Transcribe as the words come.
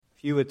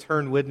If you would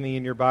turn with me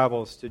in your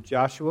Bibles to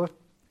Joshua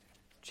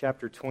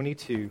chapter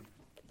 22.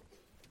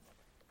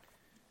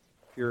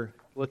 If you're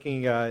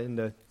looking in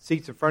the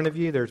seats in front of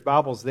you, there's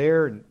Bibles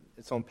there, and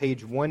it's on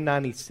page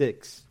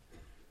 196.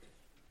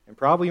 And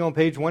probably on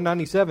page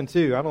 197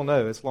 too. I don't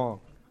know. It's long.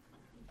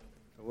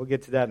 We'll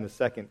get to that in a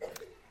second.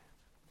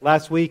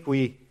 Last week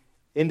we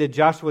ended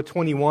Joshua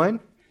 21.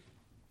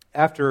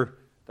 After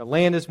the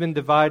land has been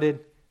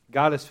divided,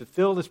 God has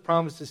fulfilled His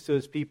promises to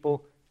His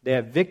people. They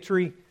have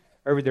victory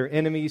over their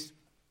enemies.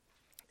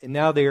 And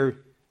now they are,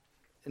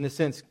 in a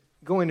sense,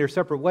 going their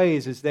separate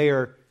ways as they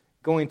are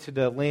going to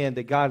the land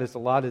that God has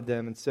allotted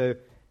them. And so, at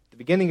the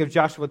beginning of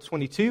Joshua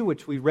 22,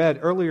 which we read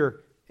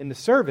earlier in the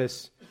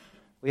service,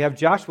 we have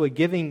Joshua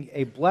giving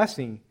a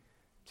blessing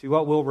to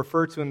what we'll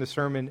refer to in the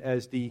sermon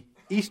as the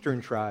eastern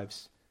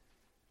tribes.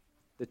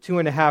 The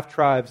 2.5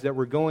 tribes that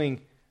were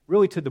going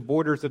really to the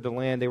borders of the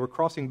land. They were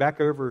crossing back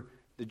over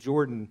the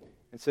Jordan.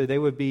 And so they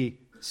would be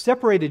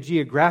separated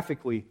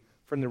geographically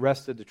from the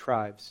rest of the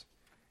tribes.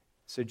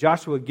 So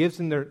Joshua gives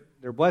them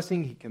their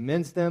blessing. He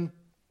commends them.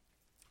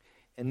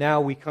 And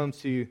now we come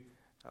to,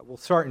 we'll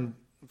start in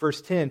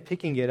verse 10,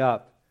 picking it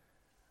up,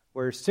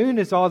 where as soon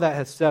as all that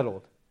has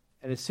settled,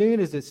 and as soon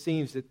as it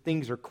seems that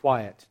things are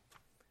quiet,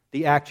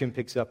 the action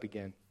picks up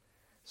again.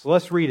 So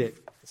let's read it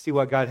and see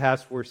what God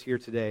has for us here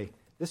today.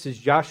 This is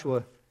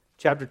Joshua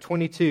chapter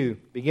 22,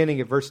 beginning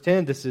at verse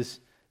 10. This is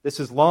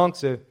long,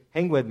 so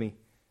hang with me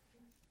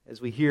as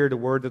we hear the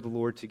word of the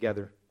Lord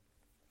together.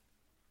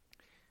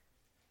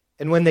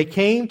 And when they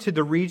came to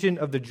the region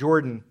of the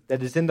Jordan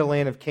that is in the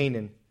land of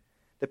Canaan,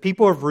 the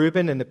people of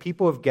Reuben and the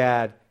people of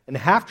Gad and the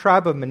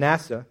half-tribe of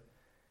Manasseh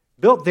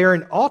built there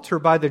an altar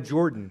by the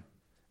Jordan,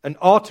 an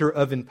altar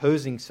of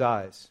imposing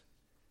size.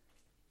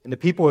 And the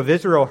people of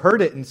Israel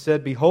heard it and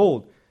said,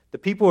 Behold, the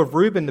people of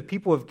Reuben, the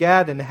people of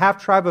Gad, and the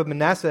half-tribe of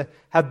Manasseh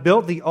have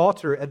built the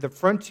altar at the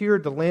frontier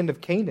of the land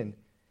of Canaan,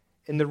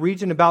 in the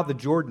region about the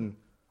Jordan,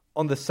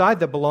 on the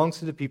side that belongs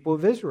to the people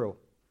of Israel.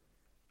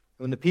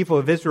 And when the people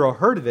of Israel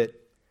heard of it,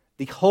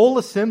 the whole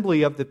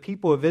assembly of the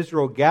people of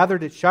Israel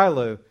gathered at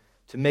Shiloh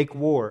to make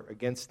war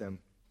against them.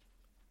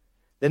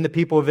 Then the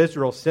people of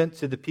Israel sent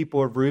to the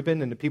people of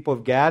Reuben and the people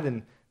of Gad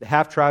and the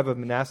half-tribe of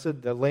Manasseh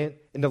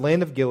in the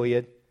land of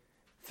Gilead,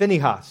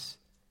 Phinehas,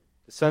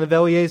 the son of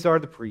Eleazar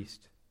the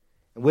priest,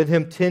 and with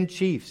him 10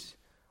 chiefs,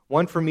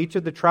 one from each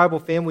of the tribal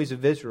families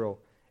of Israel,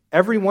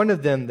 every one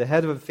of them the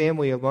head of a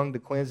family among the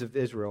clans of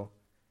Israel.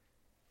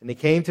 And they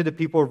came to the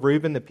people of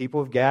Reuben, the people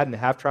of Gad, and the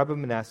half-tribe of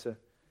Manasseh,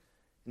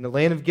 in the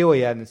land of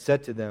Gilead, and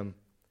said to them,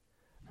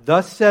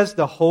 Thus says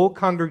the whole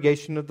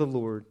congregation of the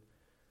Lord,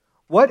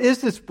 What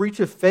is this breach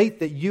of faith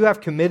that you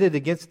have committed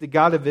against the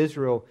God of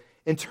Israel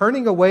in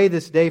turning away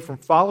this day from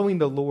following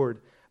the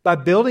Lord by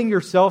building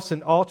yourselves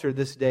an altar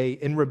this day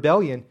in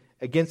rebellion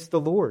against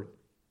the Lord?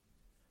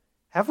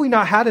 Have we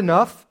not had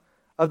enough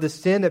of the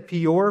sin at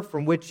Peor,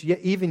 from which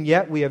even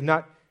yet we have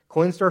not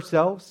cleansed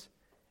ourselves,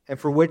 and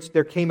for which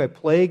there came a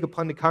plague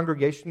upon the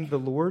congregation of the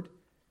Lord,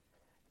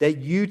 that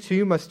you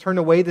too must turn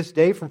away this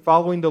day from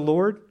following the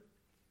Lord?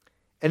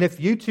 And if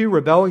you too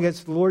rebel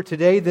against the Lord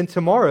today, then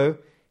tomorrow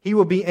He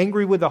will be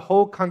angry with the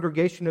whole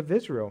congregation of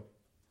Israel.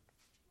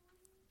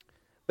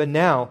 But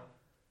now,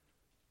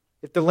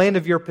 if the land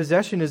of your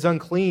possession is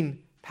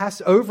unclean,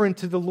 pass over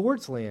into the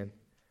Lord's land,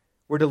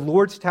 where the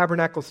Lord's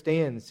tabernacle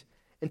stands,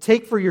 and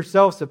take for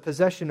yourselves a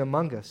possession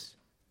among us.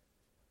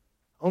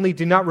 Only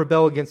do not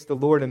rebel against the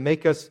Lord and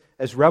make us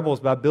as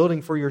rebels by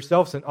building for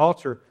yourselves an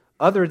altar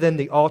other than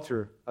the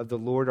altar of the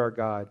Lord our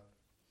God.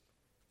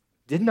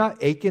 Did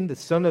not Achan, the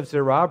son of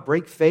Zerah,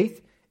 break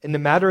faith in the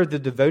matter of the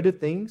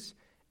devoted things,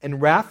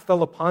 and wrath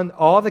fell upon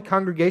all the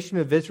congregation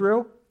of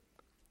Israel?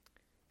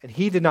 And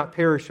he did not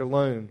perish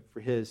alone for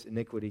his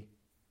iniquity.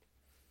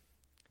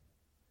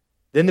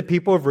 Then the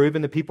people of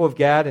Reuben, the people of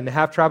Gad, and the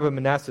half-tribe of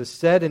Manasseh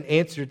said and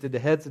answered to the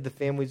heads of the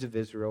families of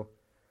Israel,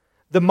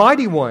 The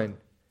mighty one,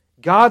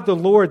 God the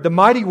Lord, the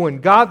mighty one,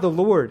 God the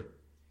Lord,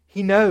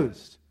 He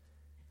knows.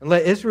 And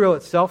let Israel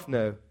itself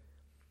know.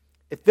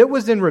 If it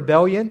was in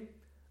rebellion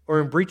or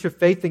in breach of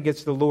faith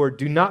against the Lord,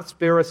 do not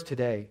spare us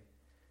today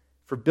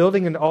for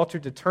building an altar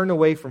to turn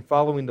away from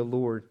following the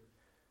Lord.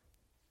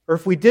 Or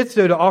if we did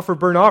so to offer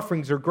burnt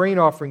offerings or grain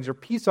offerings or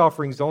peace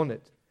offerings on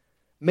it,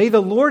 may the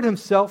Lord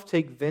Himself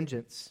take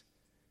vengeance.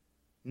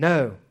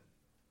 No,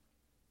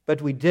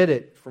 but we did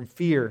it from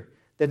fear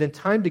that in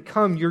time to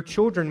come your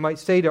children might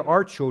say to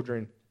our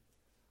children,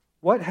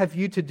 What have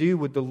you to do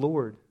with the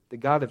Lord, the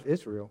God of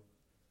Israel?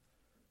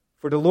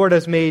 For the Lord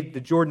has made the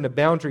Jordan a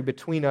boundary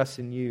between us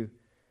and you,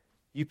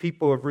 you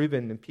people of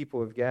Reuben and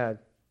people of Gad.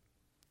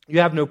 You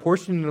have no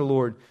portion in the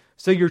Lord,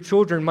 so your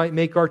children might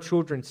make our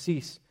children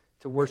cease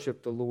to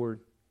worship the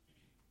Lord.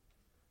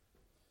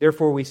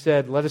 Therefore we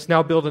said, Let us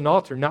now build an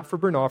altar, not for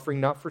burnt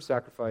offering, not for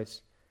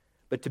sacrifice,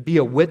 but to be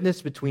a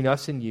witness between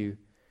us and you,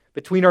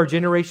 between our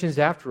generations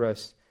after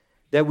us,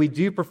 that we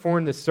do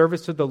perform the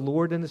service of the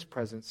Lord in His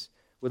presence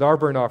with our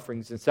burnt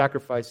offerings and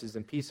sacrifices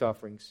and peace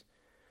offerings.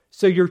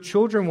 So your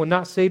children will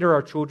not say to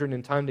our children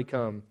in time to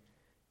come,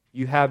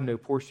 You have no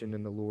portion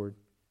in the Lord.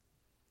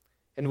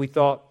 And we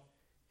thought,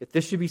 If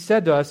this should be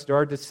said to us, to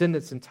our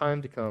descendants in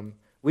time to come,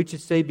 we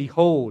should say,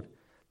 behold,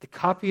 the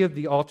copy of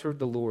the altar of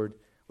the Lord,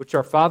 which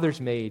our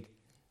fathers made,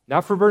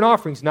 not for burnt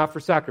offerings, not for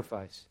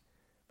sacrifice,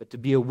 but to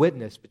be a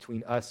witness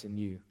between us and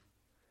you.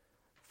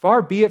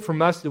 Far be it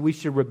from us that we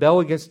should rebel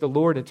against the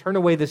Lord and turn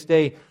away this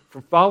day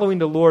from following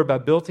the Lord by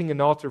building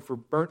an altar for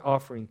burnt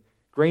offering,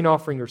 grain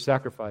offering, or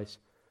sacrifice,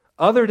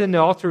 other than the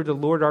altar of the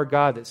Lord our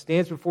God that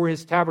stands before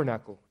his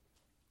tabernacle.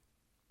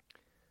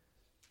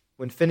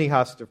 When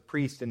Phinehas, the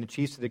priest, and the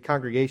chiefs of the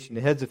congregation,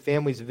 the heads of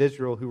families of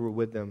Israel who were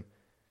with them,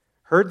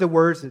 heard the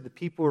words that the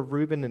people of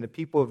Reuben and the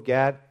people of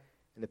Gad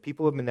and the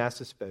people of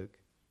Manasseh spoke,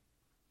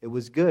 it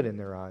was good in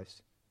their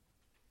eyes.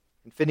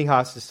 And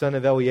Phinehas, the son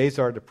of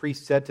Eleazar, the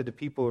priest, said to the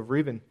people of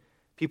Reuben,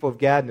 people of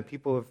Gad, and the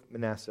people of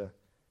Manasseh,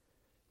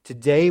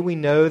 today we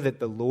know that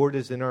the Lord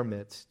is in our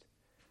midst,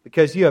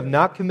 because you have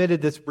not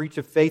committed this breach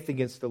of faith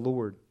against the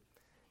Lord.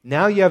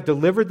 Now you have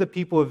delivered the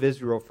people of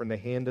Israel from the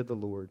hand of the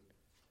Lord.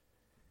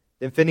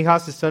 Then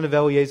Phinehas, the son of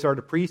Eleazar,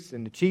 the priest,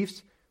 and the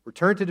chiefs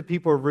returned to the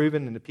people of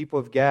Reuben and the people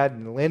of Gad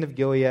and the land of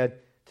Gilead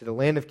to the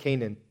land of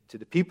Canaan, to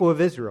the people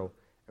of Israel,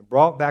 and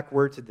brought back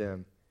word to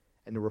them.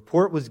 And the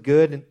report was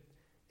good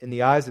in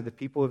the eyes of the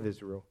people of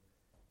Israel.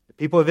 The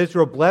people of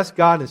Israel blessed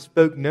God and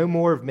spoke no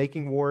more of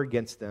making war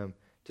against them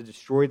to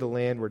destroy the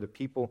land where the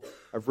people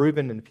of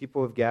Reuben and the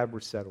people of Gad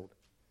were settled.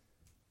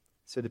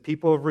 So the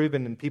people of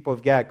Reuben and the people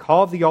of Gad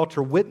called the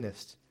altar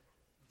witness,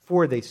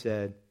 for they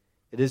said,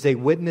 it is a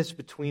witness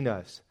between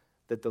us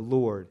that the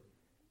Lord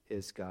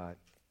is God.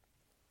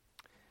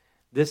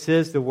 This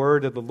is the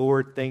word of the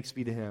Lord. Thanks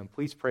be to him.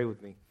 Please pray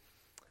with me.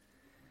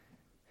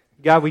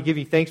 God, we give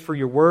you thanks for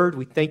your word.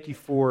 We thank you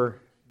for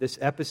this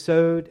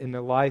episode in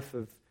the life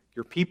of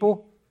your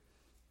people.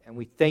 And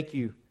we thank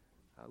you,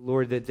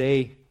 Lord, that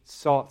they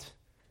sought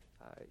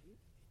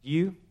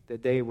you,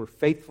 that they were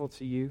faithful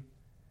to you.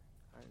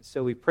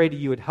 So we pray that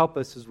you would help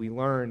us as we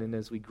learn and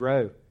as we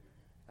grow,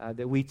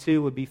 that we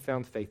too would be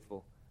found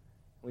faithful.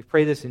 We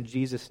pray this in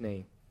Jesus'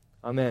 name.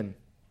 Amen.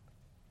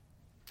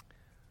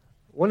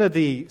 One of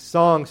the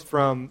songs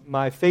from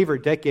my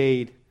favorite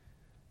decade,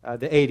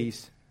 the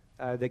 80s,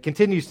 that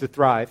continues to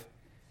thrive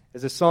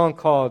is a song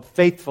called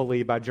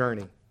Faithfully by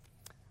Journey.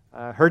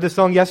 I heard this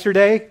song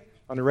yesterday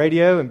on the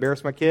radio,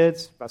 embarrassed my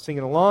kids by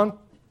singing along.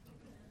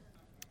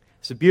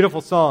 It's a beautiful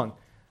song.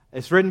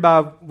 It's written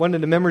by one of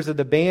the members of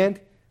the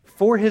band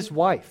for his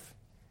wife.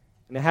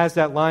 And it has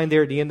that line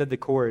there at the end of the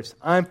chorus,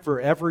 I'm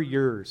forever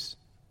yours,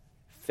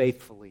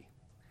 faithfully.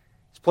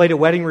 It's played at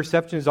wedding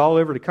receptions all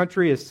over the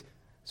country. It's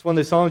one of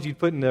the songs you'd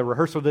put in the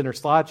rehearsal dinner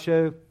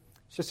slideshow.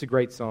 It's just a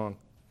great song.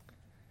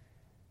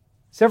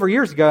 Several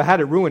years ago, I had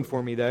it ruined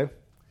for me, though.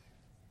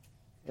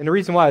 And the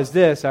reason why is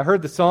this. I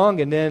heard the song,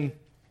 and then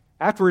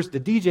afterwards, the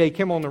DJ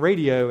came on the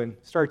radio and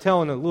started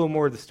telling a little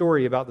more of the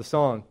story about the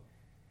song.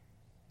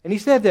 And he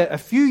said that a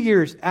few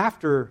years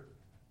after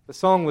the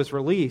song was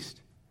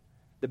released,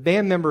 the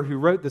band member who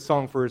wrote the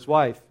song for his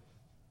wife,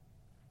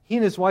 he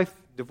and his wife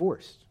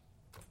divorced.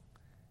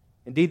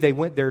 Indeed, they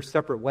went their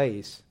separate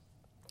ways.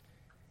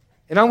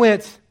 And I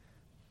went,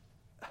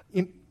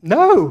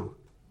 no.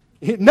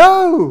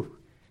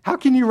 How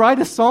can you write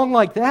a song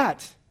like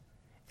that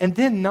and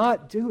then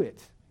not do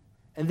it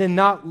and then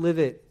not live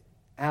it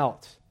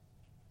out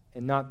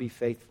and not be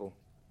faithful?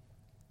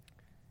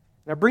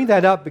 And I bring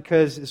that up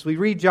because as we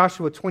read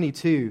Joshua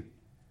 22,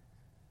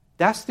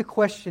 that's the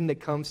question that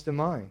comes to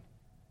mind.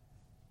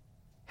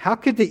 How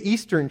could the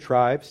eastern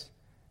tribes,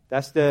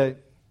 that's the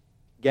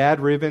Gad,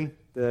 Reuben,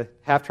 the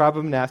half tribe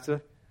of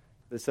Manasseh,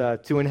 this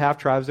 2.5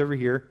 tribes over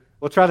here.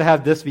 We'll try to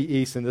have this be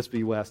east and this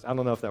be west. I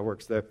don't know if that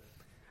works, though.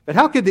 But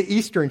how could the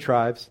eastern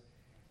tribes,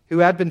 who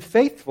had been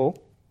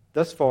faithful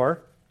thus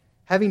far,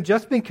 having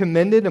just been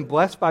commended and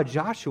blessed by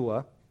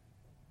Joshua,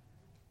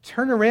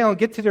 turn around,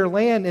 get to their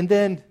land, and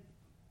then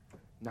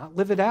not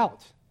live it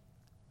out?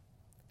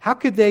 How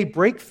could they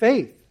break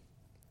faith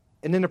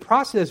and in the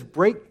process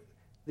break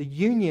the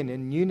union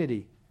and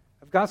unity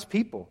of God's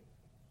people?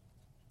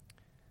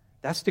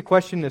 That's the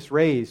question that's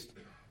raised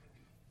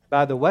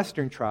by the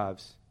western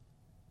tribes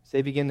as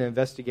they begin to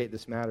investigate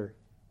this matter.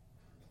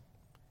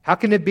 How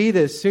can it be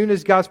that as soon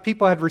as God's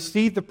people had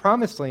received the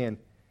promised land,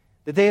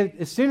 that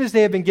as soon as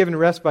they have been given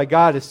rest by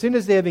God, as soon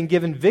as they have been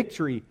given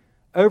victory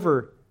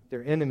over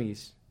their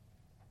enemies,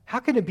 how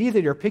can it be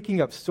that they're picking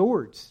up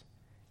swords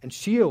and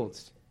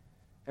shields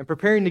and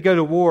preparing to go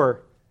to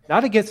war,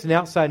 not against an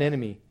outside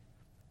enemy,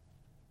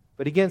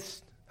 but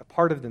against a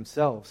part of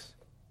themselves?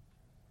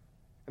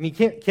 I mean,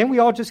 can we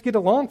all just get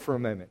along for a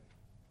moment?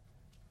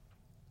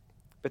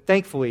 But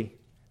thankfully,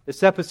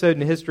 this episode in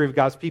the history of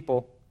God's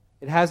people,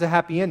 it has a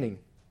happy ending.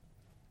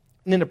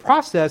 And in the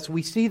process,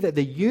 we see that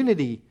the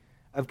unity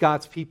of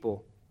God's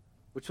people,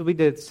 which will be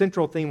the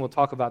central theme we'll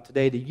talk about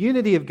today, the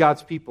unity of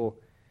God's people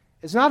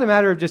is not a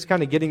matter of just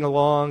kind of getting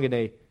along in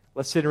a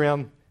let's sit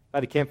around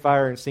by the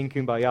campfire and sing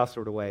Kumbaya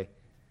sort of way,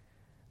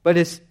 but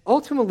it's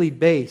ultimately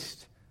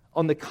based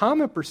on the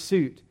common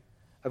pursuit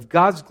of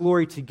God's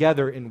glory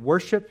together in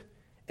worship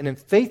and in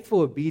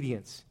faithful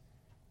obedience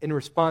in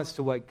response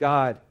to what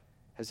God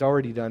has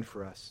already done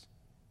for us.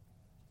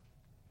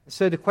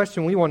 So the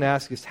question we want to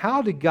ask is,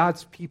 how do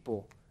God's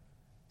people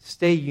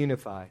stay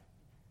unified?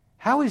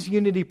 How is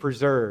unity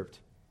preserved,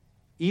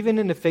 even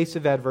in the face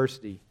of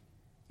adversity,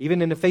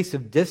 even in the face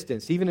of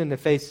distance, even in the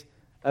face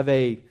of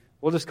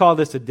we'll just call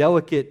this a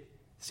delicate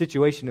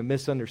situation of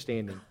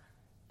misunderstanding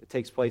that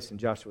takes place in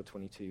Joshua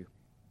 22?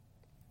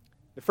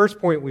 The first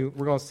point we're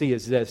going to see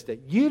is this,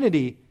 that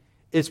unity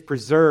is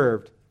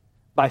preserved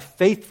by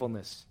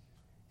faithfulness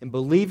in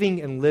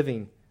believing and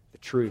living the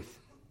truth.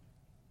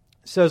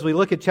 So as we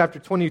look at chapter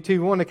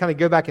 22, we want to kind of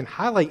go back and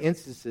highlight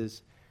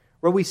instances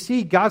where we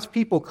see God's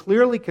people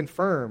clearly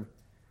confirm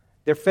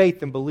their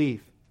faith and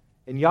belief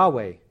in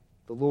Yahweh,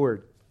 the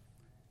Lord.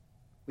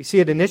 We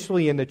see it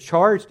initially in the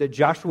charge that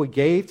Joshua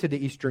gave to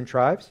the eastern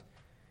tribes.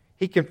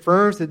 He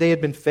confirms that they had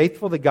been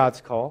faithful to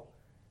God's call,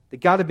 that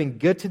God had been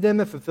good to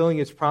them in fulfilling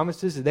His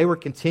promises, that they were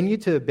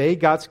continued to obey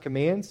God's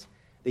commands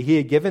that He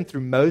had given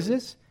through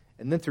Moses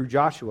and then through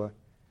Joshua.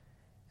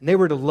 And they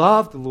were to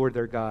love the Lord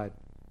their God,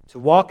 to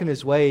walk in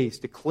His ways,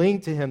 to cling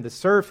to Him, to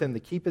serve Him, to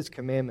keep His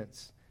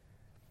commandments.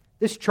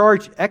 This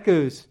charge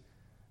echoes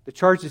the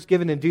charge that's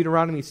given in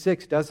Deuteronomy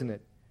 6, doesn't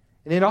it?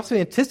 And it also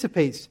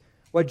anticipates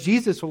what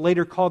Jesus will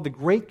later call the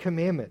Great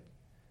Commandment.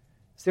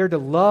 It's there to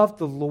love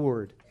the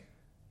Lord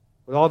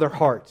with all their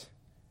heart,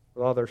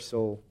 with all their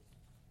soul.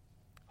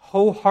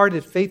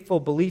 Wholehearted, faithful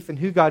belief in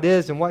who God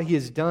is and what He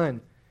has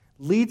done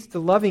leads to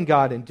loving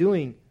God and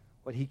doing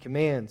what He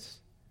commands.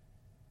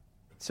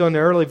 So in the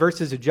early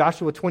verses of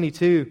Joshua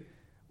 22,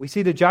 we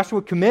see that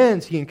Joshua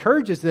commends, he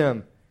encourages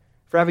them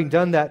for having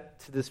done that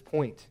to this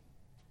point.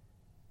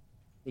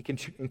 He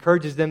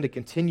encourages them to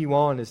continue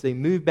on as they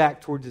move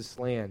back towards this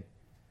land.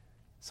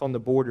 It's on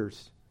the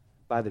borders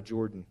by the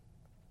Jordan.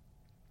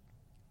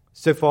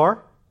 So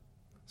far,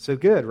 so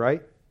good,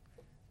 right?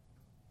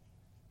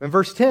 In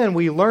verse 10,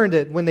 we learned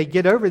that when they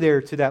get over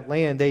there to that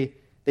land, they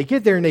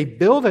get there and they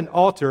build an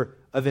altar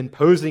of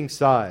imposing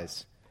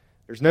size.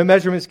 There's no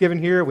measurements given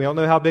here. We don't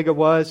know how big it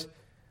was.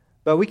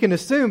 But we can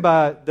assume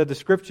by the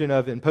description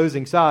of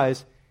imposing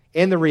size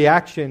and the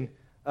reaction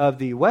of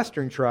the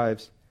western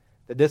tribes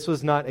that this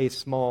was not a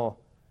small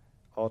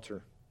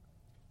altar.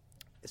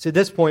 It's at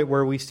this point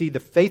where we see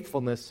the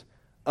faithfulness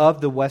of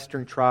the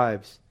western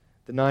tribes,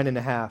 the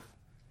 9.5.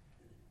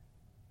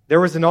 There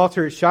was an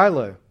altar at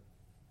Shiloh.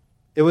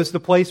 It was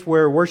the place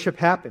where worship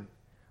happened,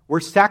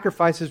 where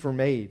sacrifices were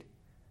made.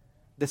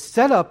 The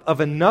setup of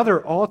another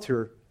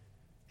altar,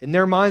 in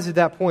their minds at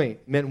that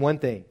point, meant one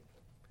thing,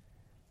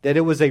 that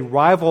it was a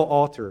rival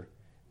altar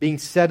being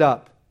set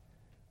up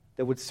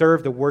that would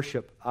serve to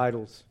worship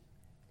idols.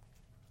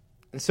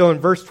 And so in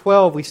verse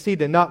 12, we see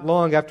that not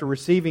long after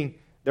receiving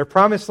their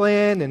promised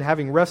land and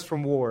having rest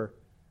from war,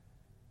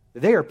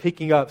 they are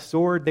picking up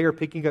sword, they are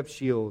picking up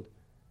shield,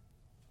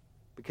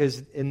 because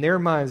in their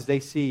minds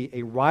they see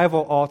a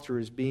rival altar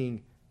is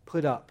being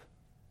put up,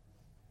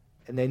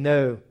 and they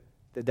know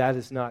that that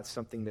is not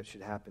something that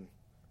should happen.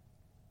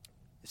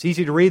 It's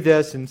easy to read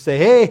this and say,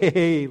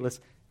 hey, all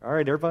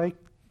right, everybody,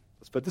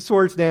 let's put the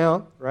swords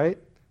down, right?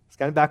 Let's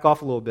kind of back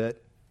off a little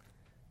bit.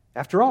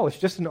 After all, it's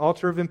just an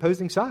altar of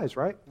imposing size,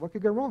 right? What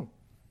could go wrong?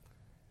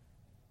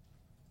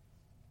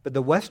 But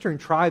the western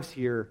tribes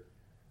here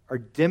are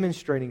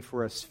demonstrating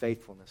for us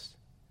faithfulness.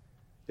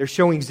 They're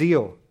showing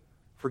zeal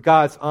for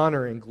God's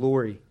honor and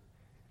glory.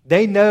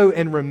 They know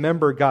and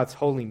remember God's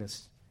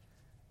holiness.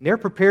 And they're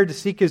prepared to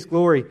seek His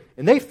glory,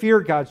 and they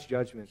fear God's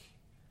judgment.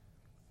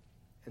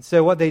 And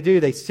so what they do,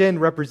 they send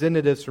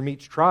representatives from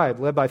each tribe,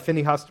 led by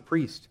Phinehas the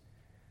priest,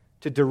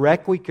 to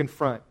directly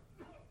confront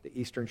the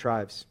eastern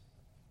tribes.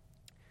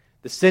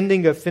 The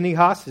sending of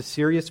Phinehas is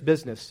serious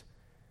business.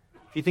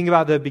 If you think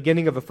about the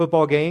beginning of a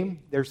football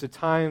game, there's the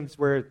times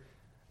where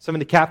some of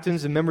the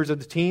captains and members of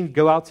the team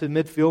go out to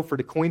midfield for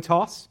the coin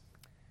toss.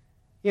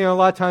 You know, a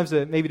lot of times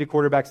maybe the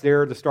quarterback's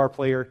there, the star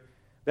player.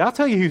 But I'll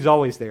tell you who's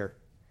always there.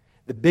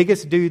 The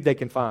biggest dude they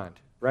can find,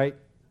 right?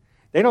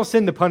 They don't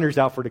send the punters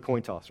out for the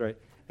coin toss, right?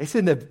 They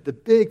send the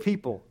big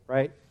people,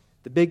 right?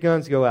 The big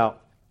guns go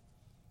out.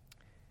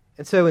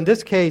 And so in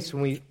this case,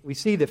 when we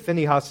see that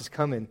Phinehas is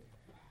coming,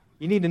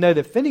 you need to know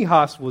that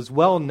Phinehas was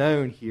well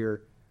known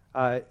here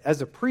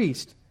as a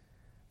priest,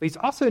 but he's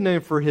also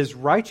known for his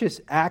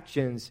righteous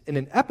actions in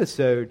an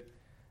episode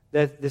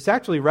that's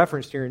actually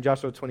referenced here in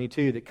Joshua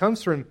 22 that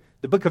comes from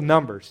the book of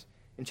Numbers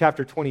in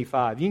chapter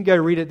 25. You can go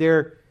read it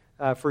there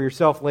for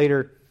yourself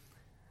later.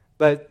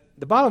 But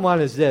the bottom line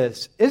is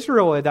this.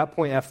 Israel at that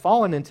point had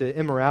fallen into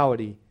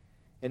immorality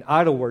and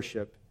idol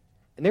worship,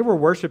 and they were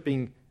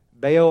worshiping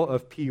Baal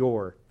of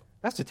Peor.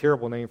 That's a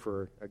terrible name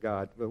for a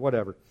god, but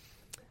whatever.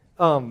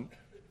 And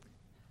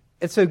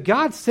so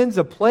God sends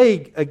a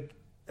plague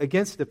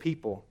against the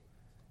people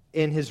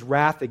in His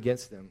wrath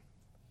against them.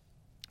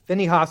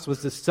 Phinehas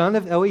was the son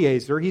of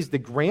Eleazar. He's the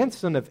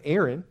grandson of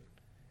Aaron.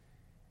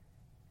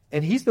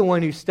 And he's the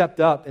one who stepped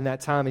up in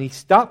that time, and he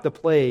stopped the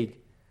plague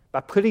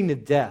by putting to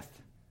death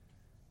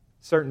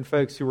certain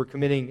folks who were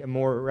committing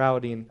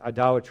immorality and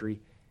idolatry.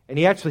 And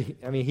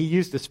he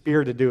used a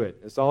spear to do it.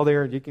 It's all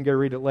there. You can go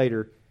read it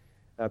later.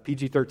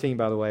 PG-13,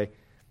 by the way.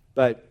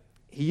 But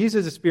he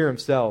uses a spear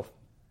himself.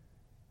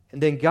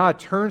 And then God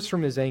turns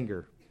from his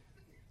anger,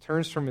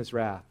 turns from his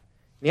wrath.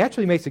 And he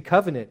actually makes a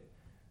covenant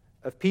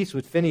of peace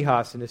with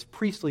Phinehas and his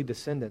priestly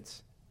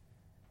descendants.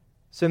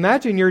 So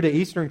imagine you're the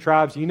eastern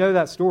tribes, you know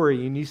that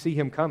story, and you see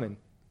him coming.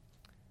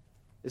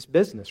 It's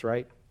business,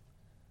 right?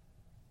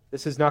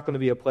 This is not going to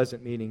be a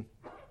pleasant meeting.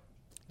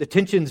 The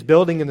tension's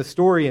building in the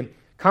story, and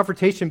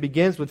confrontation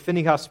begins with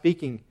Phinehas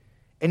speaking,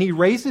 and he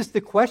raises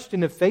the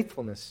question of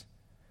faithfulness.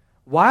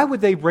 Why would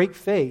they break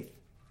faith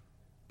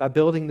by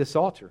building this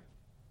altar?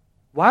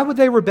 Why would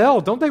they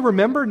rebel? Don't they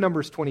remember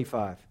Numbers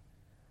 25?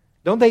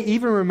 Don't they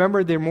even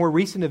remember their more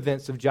recent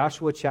events of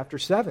Joshua chapter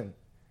 7,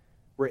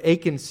 where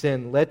Achan's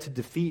sin led to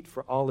defeat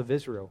for all of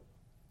Israel?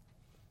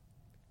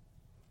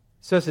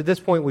 So at this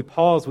point we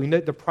pause. We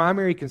note the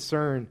primary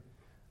concern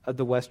of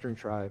the western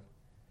tribe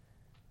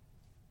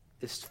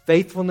is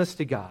faithfulness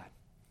to God.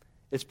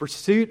 It's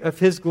pursuit of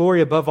his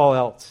glory above all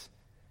else.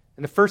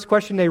 And the first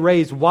question they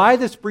raise, why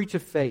this breach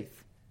of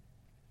faith?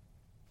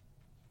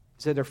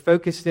 Is that they're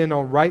focused in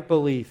on right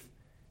belief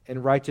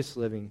and righteous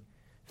living.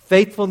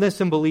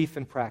 Faithfulness and belief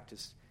in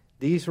practice.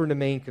 These were the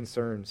main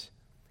concerns.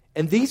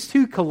 And these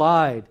two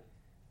collide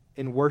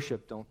in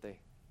worship, don't they?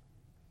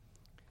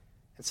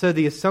 And so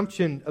the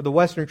assumption of the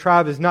western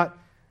tribe is not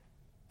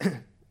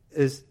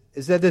is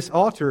that this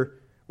altar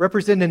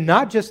represented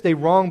not just a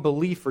wrong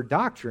belief or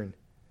doctrine,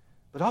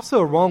 but also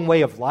a wrong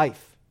way of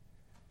life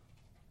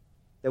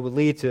that would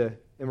lead to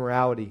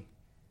immorality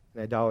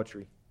and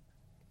idolatry.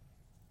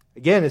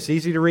 Again, it's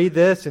easy to read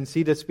this and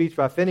see this speech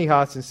by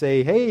Phinehas and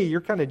say, hey,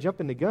 you're kind of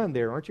jumping the gun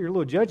there, aren't you? You're a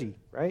little judgy,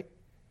 right?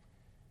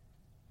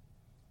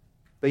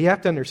 But you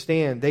have to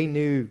understand, they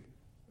knew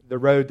the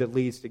road that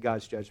leads to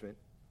God's judgment.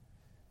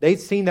 They'd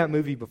seen that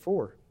movie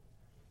before.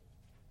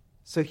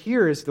 So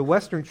here, as the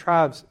western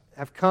tribes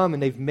have come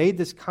and they've made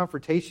this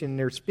confrontation, and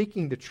they're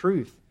speaking the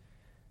truth.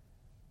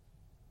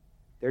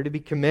 They're to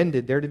be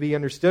commended, they're to be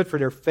understood for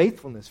their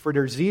faithfulness, for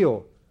their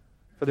zeal,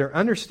 for their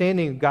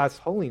understanding of God's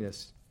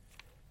holiness,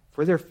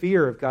 for their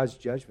fear of God's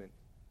judgment.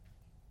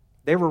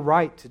 They were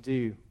right to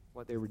do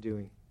what they were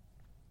doing.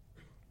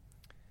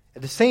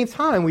 At the same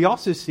time, we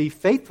also see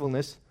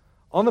faithfulness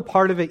on the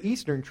part of the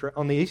eastern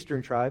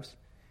tribes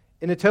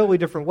in a totally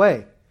different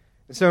way.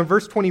 And so in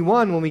verse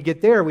 21, when we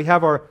get there, we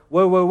have our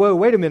whoa,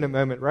 wait a minute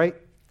moment, right?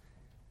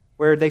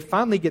 Where they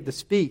finally get to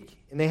speak,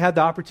 and they have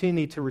the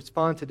opportunity to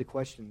respond to the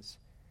questions.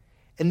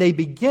 And they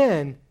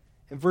begin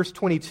in verse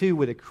 22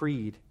 with a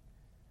creed.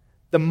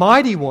 The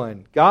mighty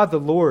one, God the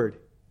Lord,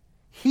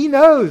 he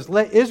knows,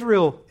 let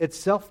Israel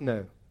itself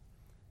know.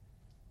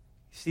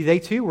 See, they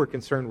too were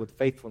concerned with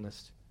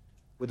faithfulness,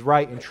 with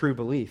right and true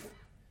belief.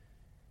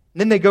 And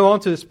then they go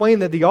on to explain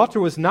that the altar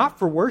was not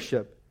for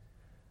worship,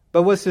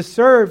 but was to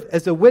serve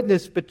as a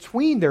witness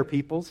between their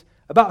peoples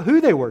about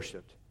who they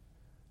worshiped,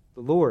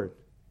 the Lord.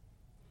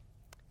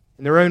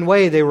 In their own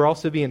way, they were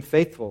also being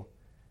faithful.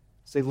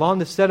 So they longed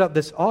to set up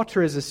this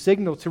altar as a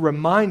signal to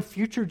remind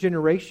future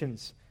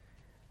generations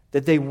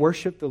that they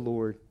worshiped the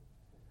Lord,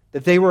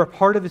 that they were a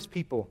part of his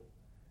people,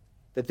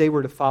 that they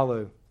were to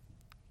follow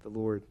the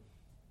Lord.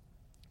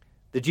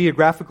 The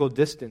geographical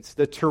distance,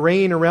 the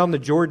terrain around the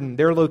Jordan,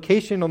 their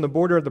location on the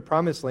border of the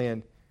Promised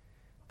Land,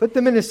 put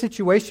them in a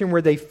situation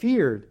where they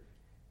feared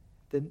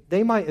that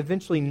they might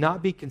eventually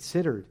not be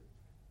considered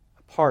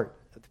a part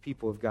of the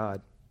people of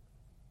God.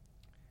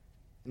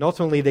 And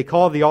ultimately, they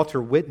call the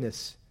altar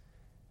witness,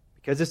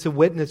 because it's a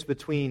witness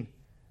between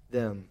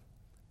them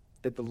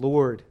that the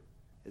Lord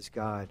is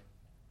God.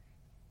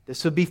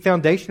 This would be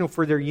foundational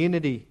for their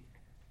unity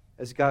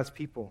as God's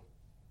people.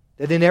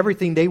 That in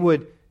everything they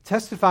would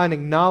testify and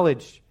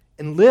acknowledge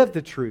and live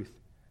the truth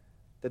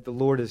that the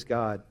Lord is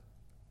God.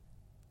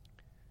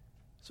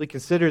 So we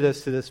consider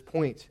this to this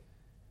point.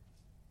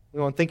 We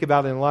want to think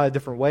about it in a lot of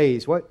different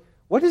ways. What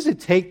does it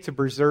take to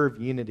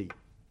preserve unity?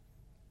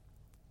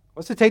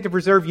 What's it take to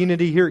preserve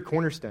unity here at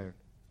Cornerstone?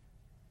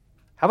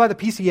 How about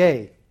the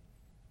PCA?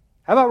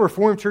 How about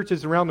Reformed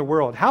churches around the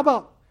world? How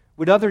about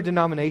with other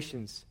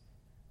denominations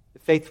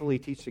that faithfully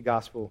teach the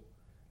gospel?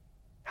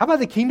 How about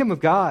the kingdom of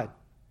God?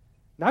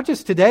 Not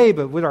just today,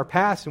 but with our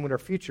past and with our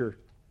future.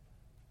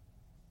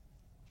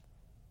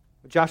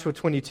 Joshua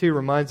 22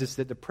 reminds us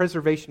that the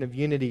preservation of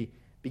unity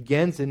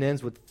begins and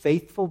ends with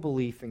faithful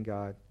belief in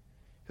God,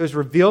 who has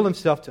revealed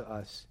himself to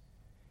us.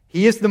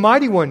 He is the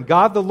mighty one,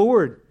 God the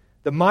Lord.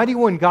 The mighty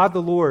one, God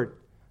the Lord.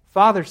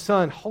 Father,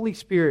 Son, Holy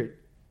Spirit.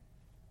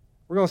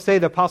 We're going to say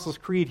the Apostles'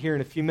 Creed here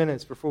in a few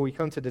minutes before we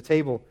come to the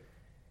table.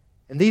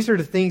 And these are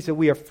the things that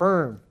we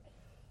affirm.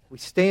 We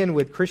stand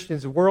with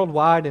Christians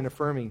worldwide in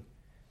affirming,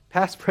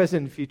 past,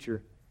 present, and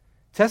future,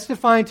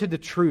 testifying to the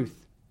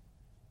truth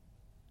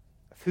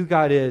of who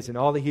God is and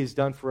all that he has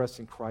done for us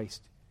in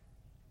Christ,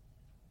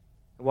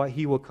 and what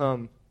he will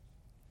come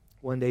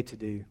one day to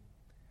do.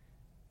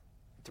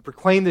 To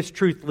proclaim this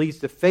truth leads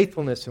to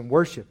faithfulness in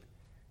worship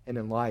and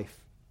in life.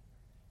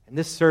 And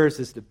this serves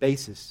as the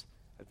basis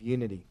of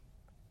unity.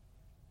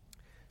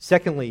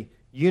 Secondly,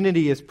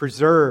 unity is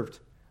preserved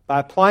by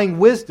applying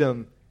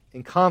wisdom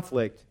in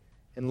conflict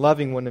and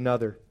loving one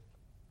another.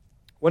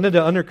 One of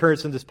the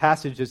undercurrents in this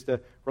passage is the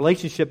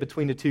relationship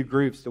between the two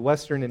groups, the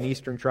western and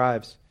eastern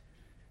tribes.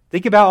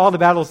 Think about all the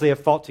battles they have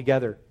fought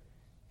together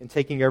in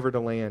taking over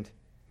the land.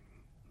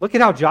 Look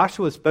at how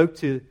Joshua spoke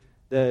to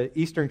the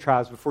eastern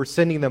tribes before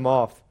sending them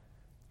off,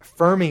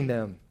 affirming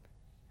them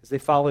as they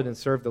followed and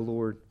served the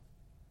Lord.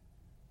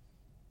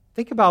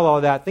 Think about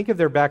all that. Think of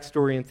their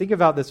backstory and think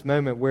about this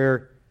moment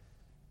where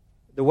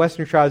the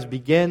western tribes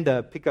began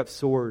to pick up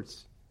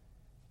swords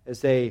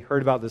as they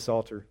heard about this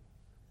altar.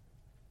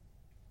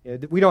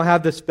 We don't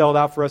have this spelled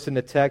out for us in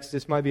the text.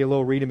 This might be a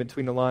little reading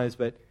between the lines,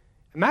 but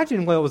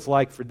imagine what it was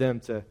like for them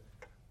to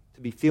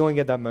be feeling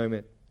at that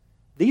moment.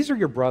 These are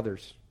your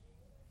brothers.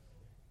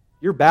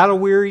 You're battle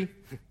weary.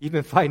 You've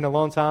been fighting a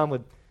long time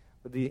with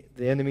the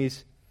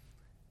enemies.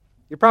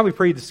 You're probably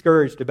pretty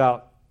discouraged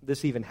about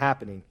this even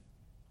happening.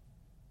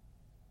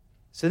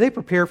 So they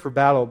prepare for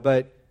battle,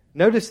 but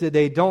notice that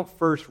they don't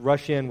first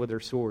rush in with their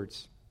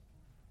swords.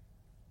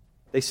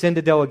 They send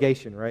a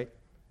delegation, right?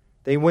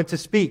 They went to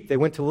speak. They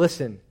went to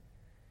listen.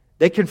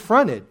 They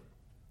confronted.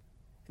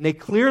 And they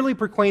clearly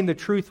proclaimed the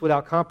truth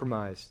without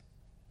compromise.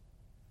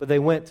 But they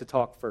went to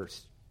talk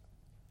first.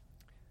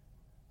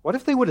 What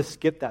if they would have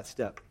skipped that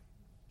step?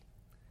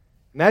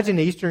 Imagine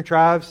the eastern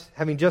tribes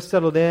having just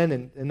settled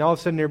in and all of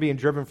a sudden they're being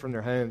driven from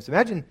their homes.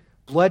 Imagine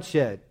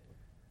bloodshed.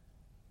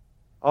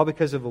 All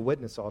because of a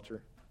witness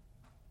altar.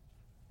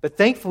 But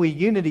thankfully,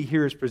 unity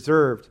here is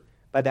preserved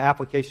by the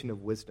application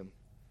of wisdom.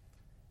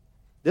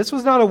 This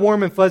was not a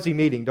warm and fuzzy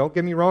meeting. Don't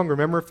get me wrong.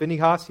 Remember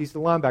Phinehas? He's the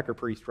linebacker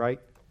priest,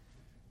 right?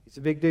 He's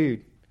a big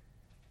dude.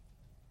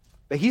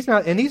 But he's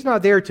not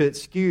there to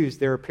excuse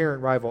their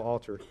apparent rival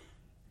altar.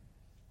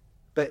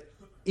 But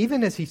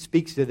even as he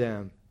speaks to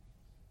them,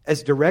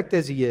 as direct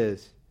as he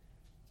is,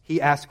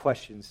 he asks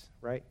questions,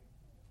 right?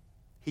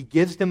 He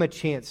gives them a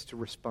chance to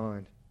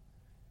respond.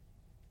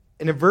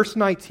 And in verse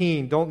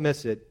 19, don't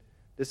miss it.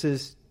 This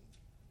is,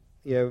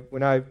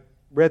 when I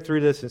read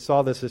through this and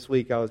saw this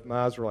week,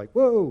 my eyes were like,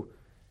 whoa.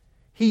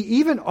 He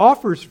even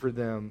offers for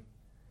them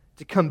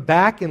to come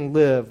back and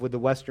live with the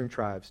western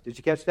tribes. Did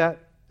you catch that?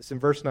 It's in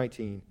verse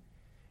 19.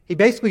 He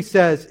basically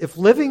says, if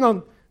living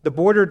on the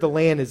border of the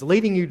land is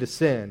leading you to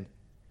sin,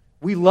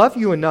 we love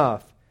you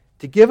enough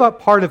to give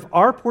up part of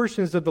our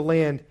portions of the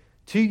land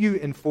to you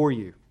and for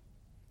you.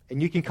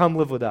 And you can come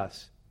live with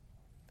us.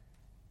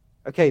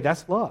 Okay,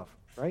 that's love,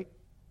 right?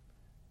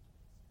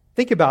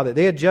 Think about it.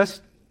 They had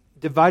just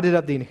divided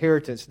up the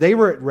inheritance. They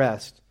were at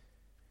rest.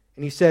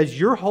 And he says,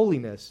 your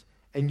holiness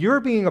and your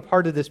being a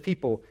part of this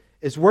people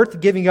is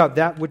worth giving up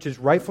that which is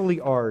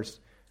rightfully ours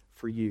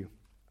for you.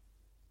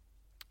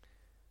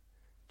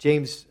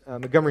 James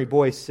Montgomery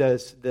Boyce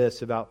says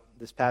this about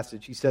this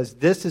passage. He says,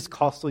 this is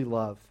costly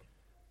love,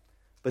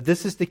 but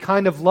this is the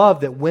kind of love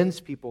that wins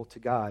people to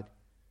God.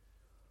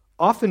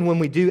 Often when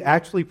we do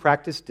actually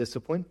practice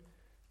discipline,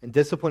 and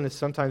discipline is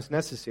sometimes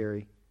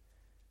necessary,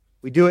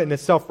 we do it in a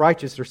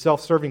self-righteous or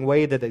self-serving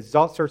way that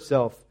exalts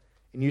ourselves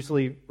and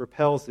usually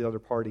repels the other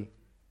party.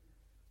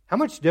 How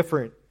much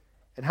different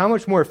and how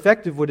much more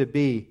effective would it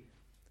be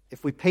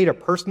if we paid a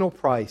personal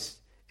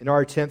price in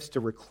our attempts to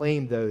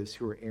reclaim those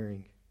who are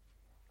erring?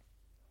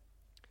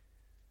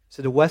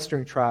 So the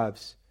western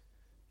tribes,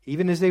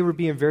 even as they were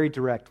being very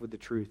direct with the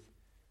truth,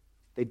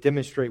 they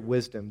demonstrate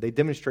wisdom, they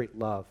demonstrate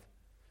love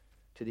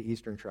to the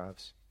eastern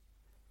tribes.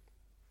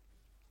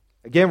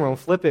 Again, we're going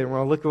to flip it and we're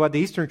going to look at what the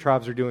eastern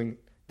tribes are doing.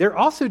 They're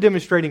also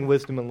demonstrating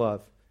wisdom and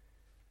love.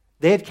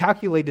 They had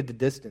calculated the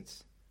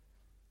distance.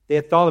 They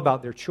had thought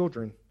about their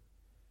children.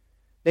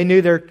 They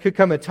knew there could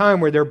come a time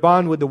where their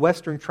bond with the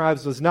western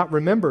tribes was not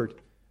remembered.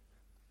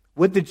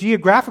 Would the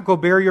geographical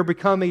barrier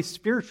become a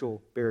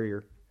spiritual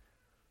barrier?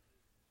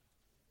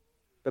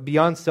 But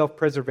beyond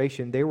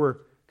self-preservation, they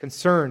were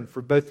concerned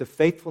for both the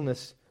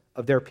faithfulness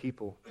of their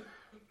people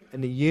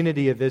and the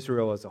unity of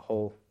Israel as a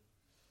whole.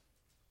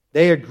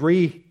 They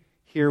agree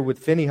here with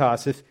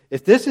Phinehas.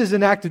 If this is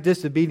an act of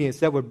disobedience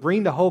that would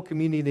bring the whole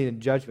community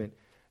in judgment,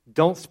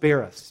 don't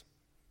spare us.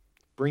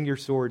 Bring your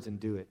swords and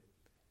do it.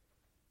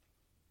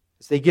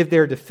 As they give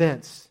their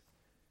defense,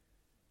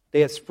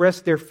 they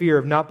express their fear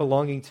of not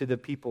belonging to the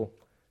people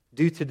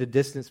due to the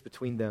distance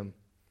between them.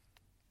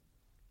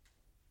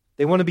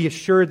 They want to be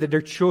assured that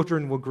their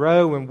children will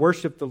grow and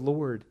worship the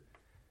Lord.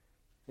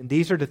 And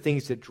these are the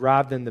things that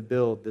drive them to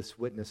build this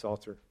witness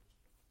altar.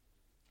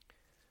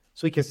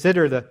 So we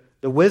consider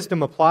the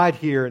wisdom applied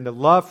here and the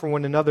love for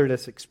one another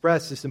that's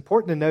expressed. It's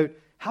important to note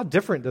how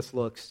different this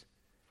looks.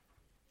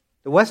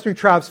 The western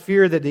tribes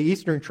fear that the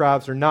eastern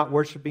tribes are not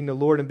worshiping the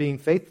Lord and being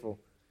faithful.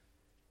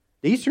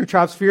 The eastern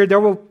tribes fear there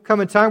will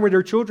come a time where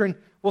their children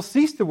will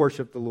cease to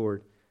worship the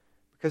Lord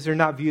because they're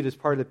not viewed as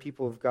part of the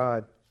people of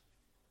God.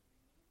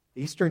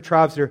 The eastern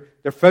tribes,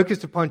 they're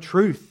focused upon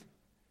truth,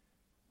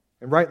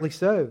 and rightly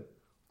so.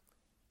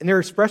 And their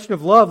expression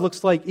of love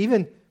looks like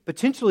even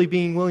potentially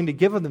being willing to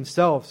give of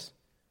themselves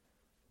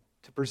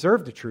to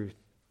preserve the truth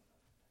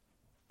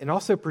and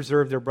also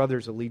preserve their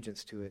brother's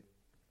allegiance to it.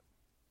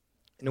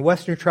 And the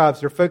western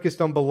tribes, they're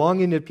focused on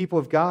belonging to the people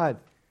of God.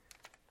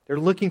 They're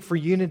looking for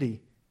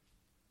unity.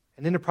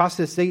 And in the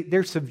process,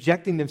 they're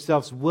subjecting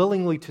themselves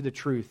willingly to the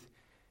truth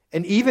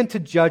and even to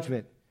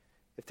judgment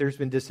if there's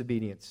been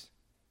disobedience,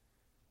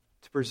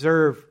 to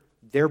preserve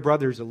their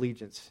brother's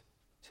allegiance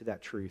to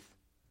that truth.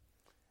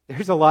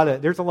 There's a lot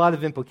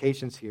of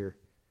implications here.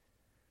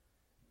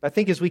 I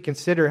think as we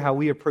consider how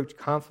we approach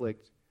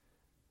conflict,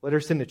 whether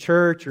it's in the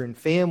church or in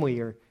family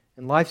or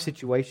in life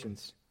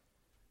situations,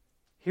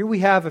 here we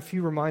have a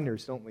few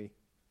reminders, don't we?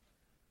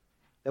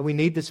 That we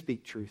need to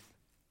speak truth.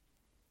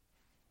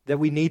 That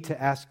we need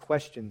to ask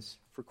questions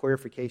for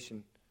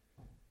clarification.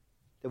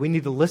 That we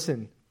need to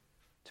listen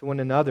to one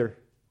another.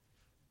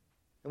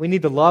 And we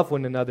need to love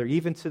one another,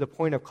 even to the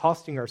point of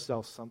costing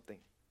ourselves something.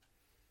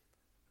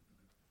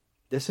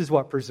 This is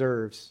what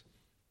preserves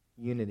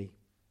unity.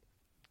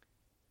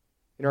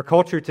 In our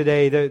culture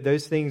today,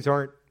 those things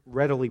aren't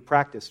readily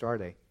practiced, are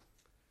they?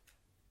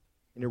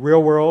 In the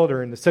real world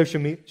or in the social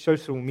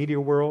media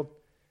world,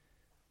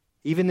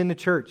 even in the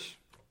church,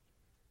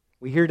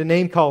 we hear the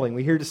name calling,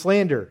 we hear the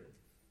slander,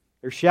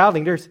 there's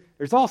shouting,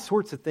 there's all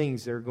sorts of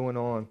things that are going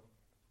on.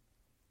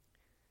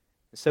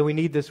 And so we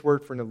need this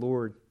word from the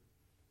Lord.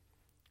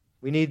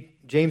 We need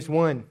James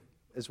 1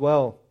 as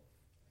well.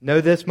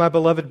 Know this, my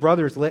beloved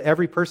brothers, let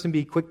every person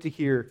be quick to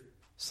hear,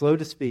 slow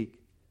to speak,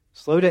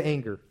 slow to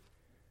anger,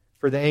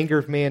 for the anger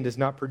of man does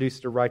not produce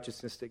the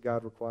righteousness that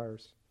God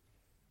requires.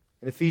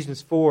 In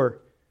Ephesians 4,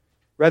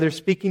 rather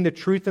speaking the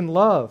truth in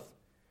love,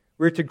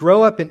 we're to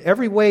grow up in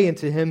every way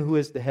into Him who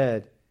is the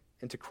head,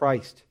 into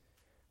Christ,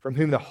 from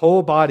whom the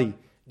whole body,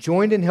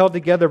 joined and held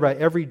together by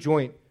every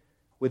joint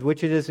with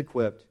which it is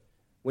equipped,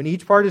 when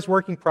each part is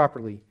working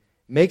properly,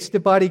 makes the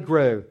body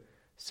grow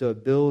so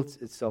it builds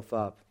itself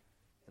up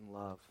in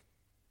love.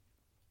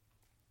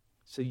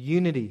 So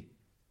unity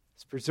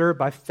is preserved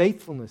by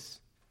faithfulness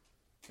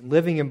and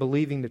living and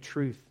believing the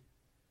truth.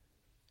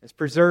 It's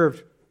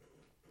preserved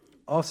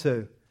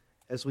also,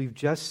 as we've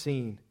just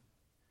seen,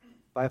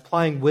 by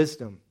applying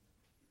wisdom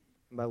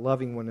and by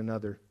loving one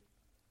another.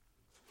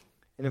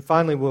 And then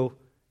finally, we'll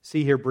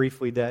see here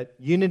briefly that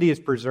unity is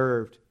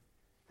preserved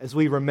as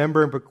we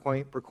remember and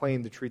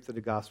proclaim the truth of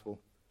the gospel.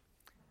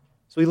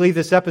 So we leave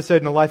this episode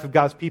in the life of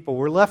God's people.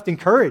 We're left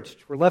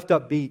encouraged. We're left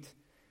upbeat.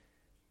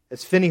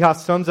 As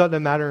Phinehas sums up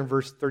the matter in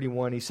verse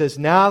 31, he says,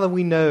 now that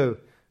we know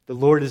the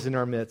Lord is in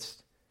our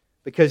midst,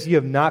 because you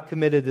have not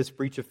committed this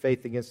breach of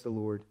faith against the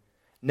Lord,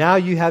 now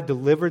you have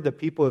delivered the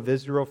people of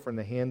Israel from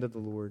the hand of the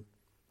Lord.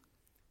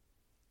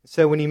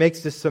 So when he makes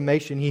this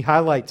summation, he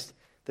highlights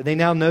that they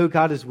now know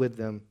God is with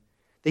them,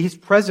 that He's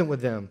present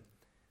with them,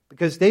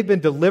 because they've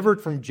been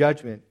delivered from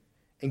judgment,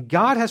 and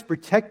God has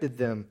protected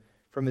them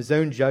from His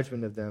own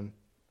judgment of them.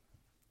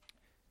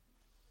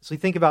 As we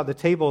think about the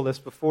table that's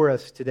before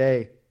us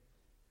today,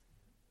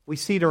 we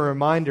see the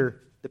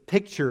reminder, the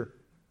picture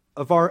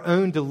of our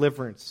own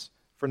deliverance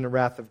from the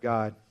wrath of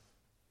God.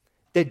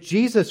 That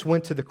Jesus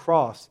went to the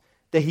cross,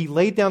 that He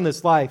laid down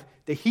His life,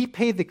 that He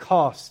paid the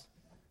cost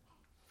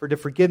for the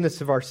forgiveness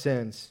of our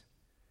sins,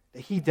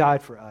 that He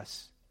died for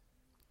us.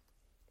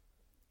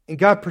 And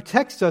God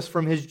protects us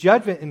from His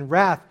judgment and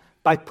wrath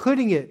by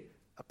putting it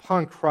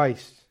upon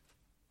Christ.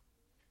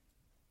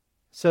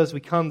 So as we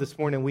come this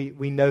morning,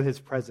 we know His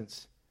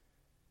presence.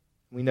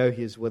 We know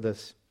He is with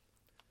us.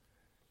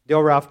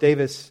 Dale Ralph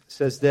Davis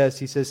says this.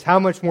 He says, how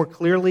much more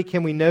clearly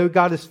can we know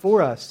God is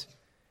for us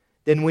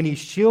than when He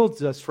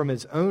shields us from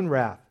His own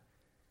wrath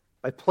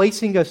by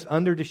placing us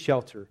under the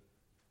shelter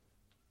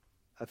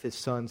of His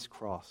Son's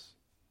cross?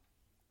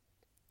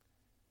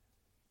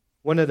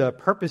 One of the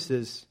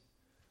purposes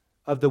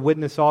of the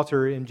witness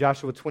altar in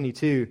Joshua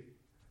 22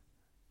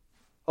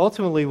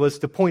 ultimately was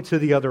to point to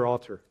the other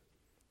altar.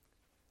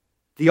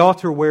 The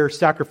altar where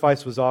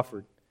sacrifice was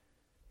offered.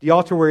 The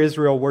altar where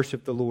Israel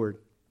worshiped the Lord.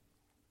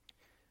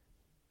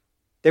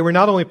 They were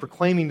not only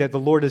proclaiming that the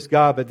Lord is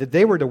God, but that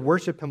they were to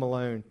worship Him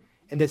alone,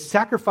 and that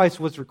sacrifice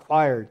was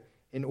required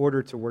in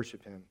order to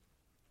worship Him.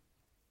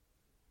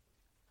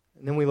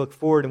 And then we look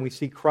forward and we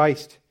see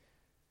Christ,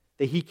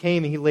 that He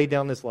came and He laid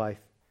down His life,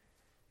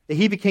 that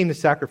He became the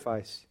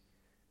sacrifice,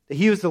 that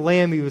He was the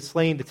Lamb He was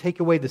slain to take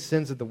away the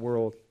sins of the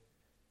world. In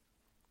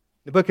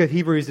the book of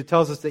Hebrews, it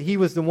tells us that He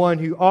was the one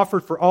who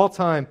offered for all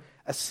time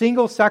a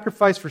single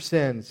sacrifice for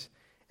sins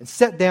and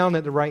sat down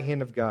at the right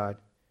hand of God,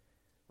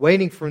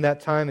 waiting from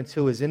that time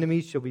until His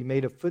enemies shall be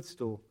made a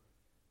footstool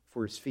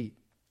for His feet.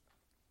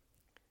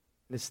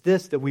 And it's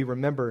this that we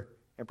remember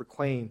and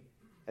proclaim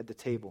at the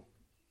table.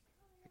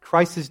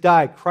 Christ has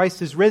died. Christ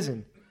has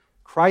risen.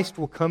 Christ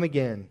will come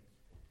again.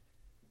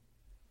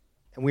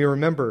 And we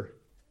remember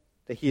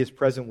that He is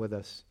present with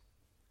us.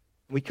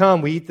 We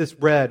come, we eat this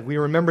bread. We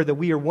remember that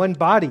we are one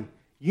body,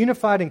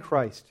 unified in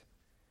Christ.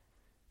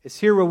 It's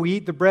here where we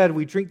eat the bread,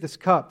 we drink this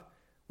cup.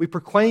 We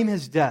proclaim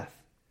His death,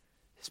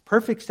 His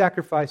perfect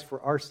sacrifice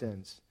for our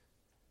sins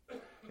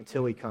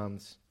until He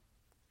comes.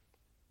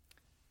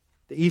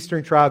 The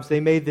Eastern tribes, they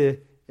made the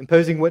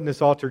imposing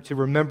witness altar to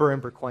remember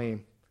and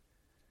proclaim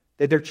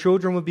that their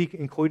children would be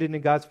included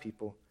in God's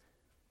people,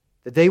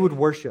 that they would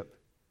worship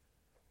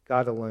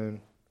God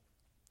alone.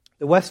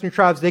 The Western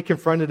tribes, they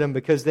confronted Him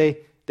because they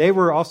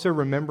were also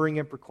remembering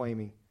and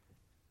proclaiming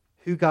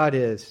who God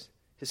is,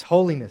 His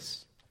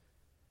holiness,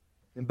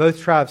 And both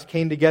tribes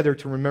came together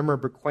to remember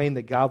and proclaim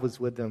that God was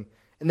with them.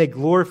 And they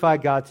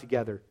glorified God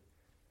together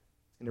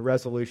in the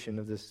resolution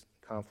of this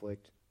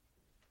conflict.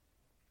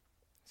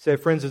 So,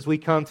 friends, as we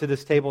come to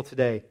this table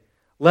today,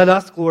 let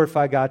us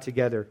glorify God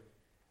together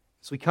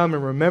as we come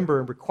and remember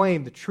and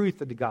proclaim the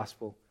truth of the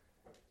gospel,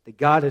 that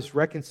God has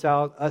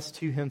reconciled us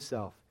to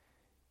himself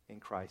in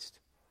Christ.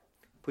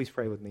 Please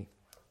pray with me.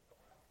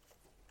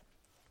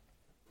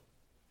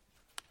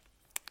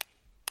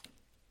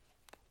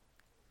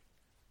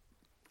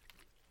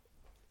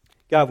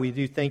 God, we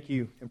do thank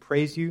you and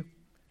praise you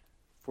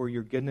for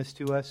your goodness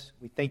to us.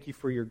 We thank you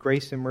for your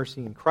grace and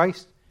mercy in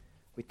Christ.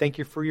 We thank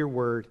you for your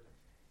word.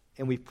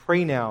 And we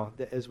pray now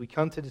that as we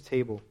come to the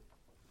table,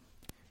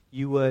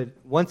 you would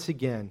once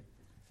again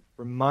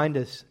remind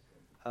us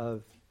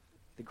of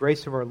the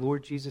grace of our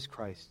Lord Jesus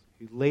Christ,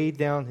 who laid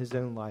down his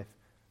own life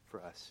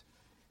for us.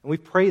 And we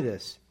pray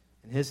this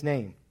in his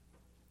name.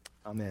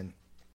 Amen.